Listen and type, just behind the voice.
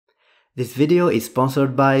This video is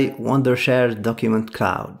sponsored by Wondershare Document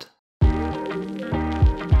Cloud.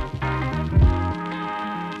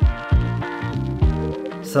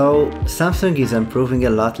 So, Samsung is improving a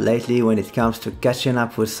lot lately when it comes to catching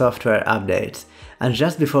up with software updates, and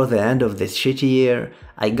just before the end of this shitty year,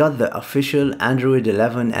 I got the official Android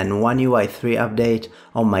 11 and One UI 3 update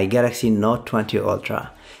on my Galaxy Note 20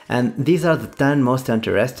 Ultra. And these are the 10 most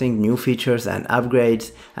interesting new features and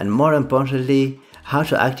upgrades, and more importantly, how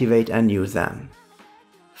to activate and use them.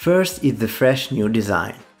 First is the fresh new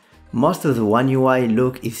design. Most of the One UI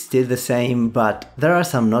look is still the same, but there are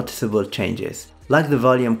some noticeable changes, like the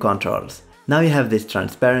volume controls. Now you have this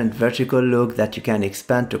transparent vertical look that you can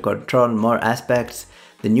expand to control more aspects,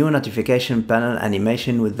 the new notification panel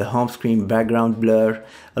animation with the home screen background blur,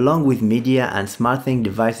 along with media and SmartThings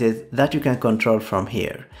devices that you can control from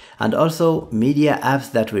here, and also media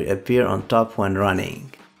apps that will appear on top when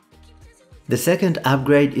running. The second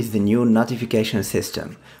upgrade is the new notification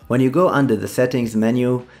system. When you go under the settings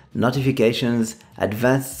menu, notifications,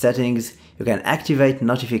 advanced settings, you can activate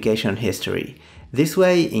notification history. This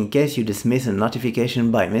way, in case you dismiss a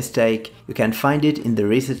notification by mistake, you can find it in the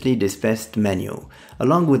recently dispatched menu,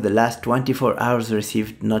 along with the last 24 hours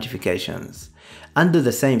received notifications. Under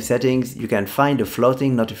the same settings, you can find a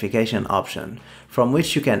floating notification option, from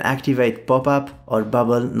which you can activate pop-up or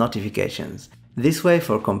bubble notifications. This way,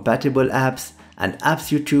 for compatible apps and apps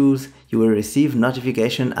you choose, you will receive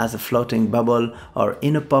notification as a floating bubble or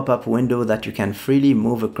in a pop-up window that you can freely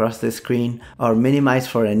move across the screen or minimize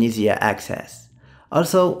for an easier access.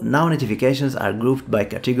 Also, now notifications are grouped by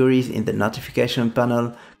categories in the notification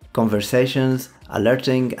panel. Conversations,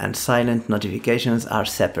 alerting, and silent notifications are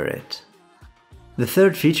separate. The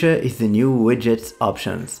third feature is the new widgets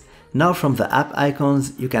options. Now from the app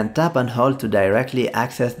icons, you can tap and hold to directly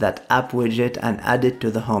access that app widget and add it to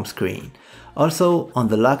the home screen. Also, on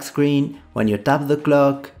the lock screen, when you tap the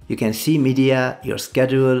clock, you can see media, your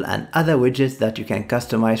schedule, and other widgets that you can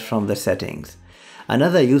customize from the settings.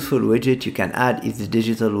 Another useful widget you can add is the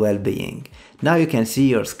digital well-being. Now you can see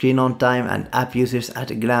your screen on time and app usage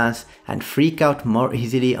at a glance and freak out more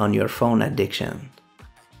easily on your phone addiction.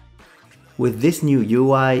 With this new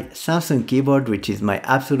UI, Samsung keyboard, which is my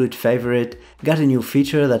absolute favorite, got a new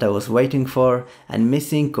feature that I was waiting for and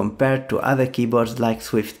missing compared to other keyboards like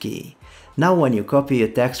SwiftKey. Now when you copy a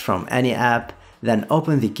text from any app, then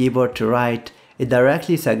open the keyboard to write, it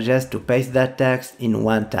directly suggests to paste that text in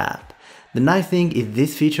one tap. The nice thing is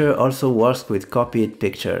this feature also works with copied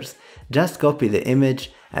pictures. Just copy the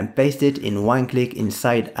image and paste it in one click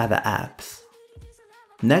inside other apps.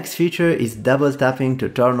 Next feature is double tapping to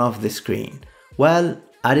turn off the screen. Well,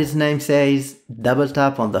 as its name says, double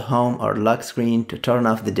tap on the home or lock screen to turn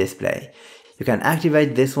off the display. You can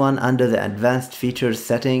activate this one under the advanced features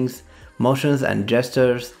settings, motions and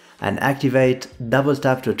gestures, and activate double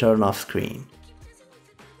tap to turn off screen.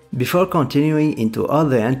 Before continuing into all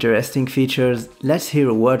the interesting features, let's hear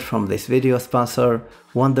a word from this video sponsor,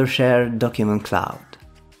 Wondershare Document Cloud.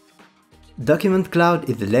 Document Cloud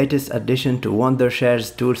is the latest addition to Wondershare's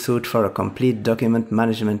tool suite for a complete document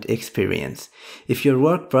management experience. If your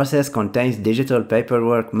work process contains digital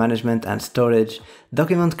paperwork management and storage,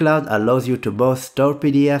 Document Cloud allows you to both store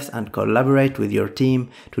PDFs and collaborate with your team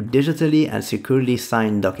to digitally and securely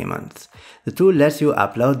sign documents. The tool lets you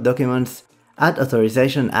upload documents, add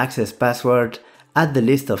authorization access password, add the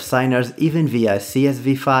list of signers even via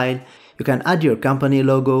CSV file, you can add your company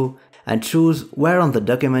logo, and choose where on the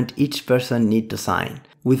document each person needs to sign,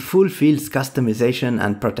 with full fields customization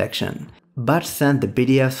and protection. Batch send the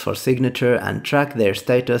PDFs for signature and track their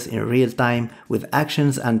status in real time with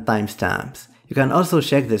actions and timestamps. You can also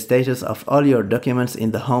check the status of all your documents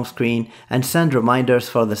in the home screen and send reminders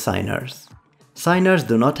for the signers. Signers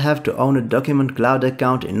do not have to own a Document Cloud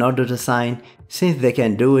account in order to sign, since they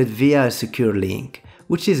can do it via a secure link,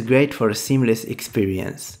 which is great for a seamless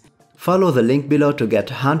experience. Follow the link below to get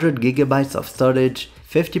 100 GB of storage,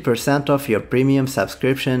 50% off your premium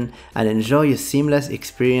subscription, and enjoy a seamless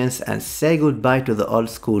experience and say goodbye to the old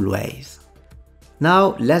school ways.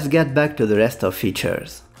 Now let's get back to the rest of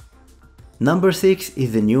features. Number 6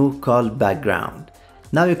 is the new call background.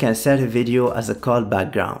 Now you can set a video as a call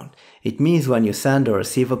background. It means when you send or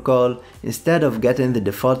receive a call, instead of getting the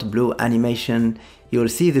default blue animation, you will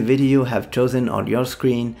see the video you have chosen on your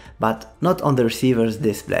screen, but not on the receiver's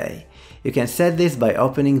display. You can set this by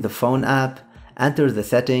opening the phone app, enter the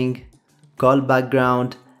setting, call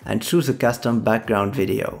background, and choose a custom background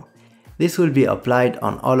video. This will be applied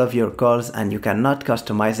on all of your calls and you cannot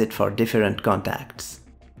customize it for different contacts.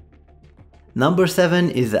 Number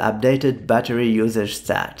 7 is the updated battery usage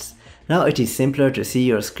stats. Now it is simpler to see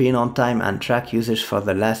your screen on time and track usage for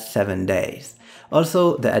the last 7 days.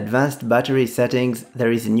 Also, the advanced battery settings,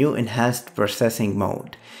 there is a new enhanced processing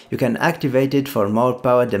mode. You can activate it for more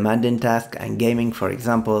power demanding tasks and gaming for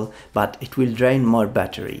example, but it will drain more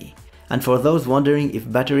battery. And for those wondering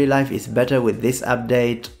if battery life is better with this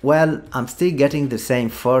update, well, I'm still getting the same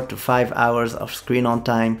 4 to 5 hours of screen on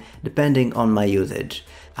time depending on my usage.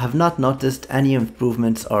 I have not noticed any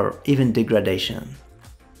improvements or even degradation.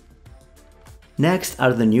 Next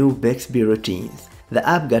are the new BIXBY routines. The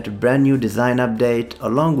app got a brand new design update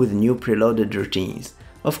along with new preloaded routines.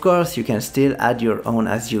 Of course, you can still add your own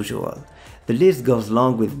as usual. The list goes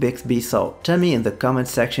long with BIXBY, so tell me in the comment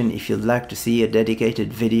section if you'd like to see a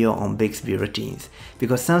dedicated video on BIXBY routines,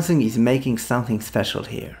 because Samsung is making something special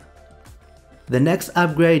here. The next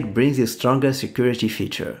upgrade brings you stronger security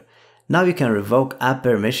feature. Now you can revoke app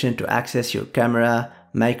permission to access your camera,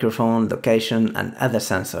 microphone, location and other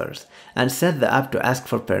sensors, and set the app to ask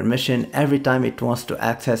for permission every time it wants to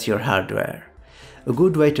access your hardware. A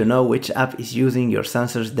good way to know which app is using your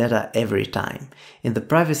sensors data every time. In the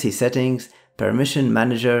privacy settings, permission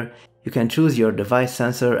manager, you can choose your device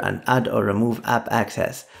sensor and add or remove app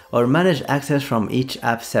access, or manage access from each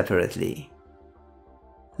app separately.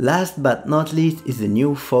 Last but not least is the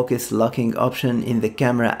new focus locking option in the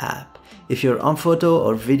camera app. If you're on photo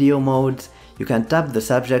or video modes, you can tap the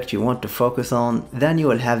subject you want to focus on, then you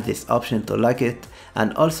will have this option to lock it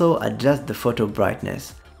and also adjust the photo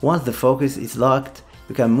brightness. Once the focus is locked,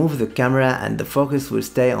 you can move the camera and the focus will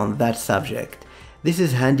stay on that subject. This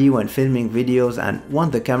is handy when filming videos and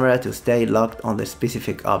want the camera to stay locked on the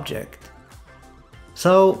specific object.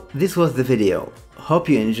 So this was the video. Hope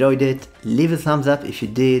you enjoyed it, leave a thumbs up if you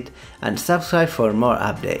did and subscribe for more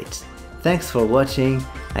updates. Thanks for watching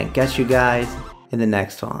and catch you guys in the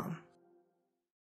next one.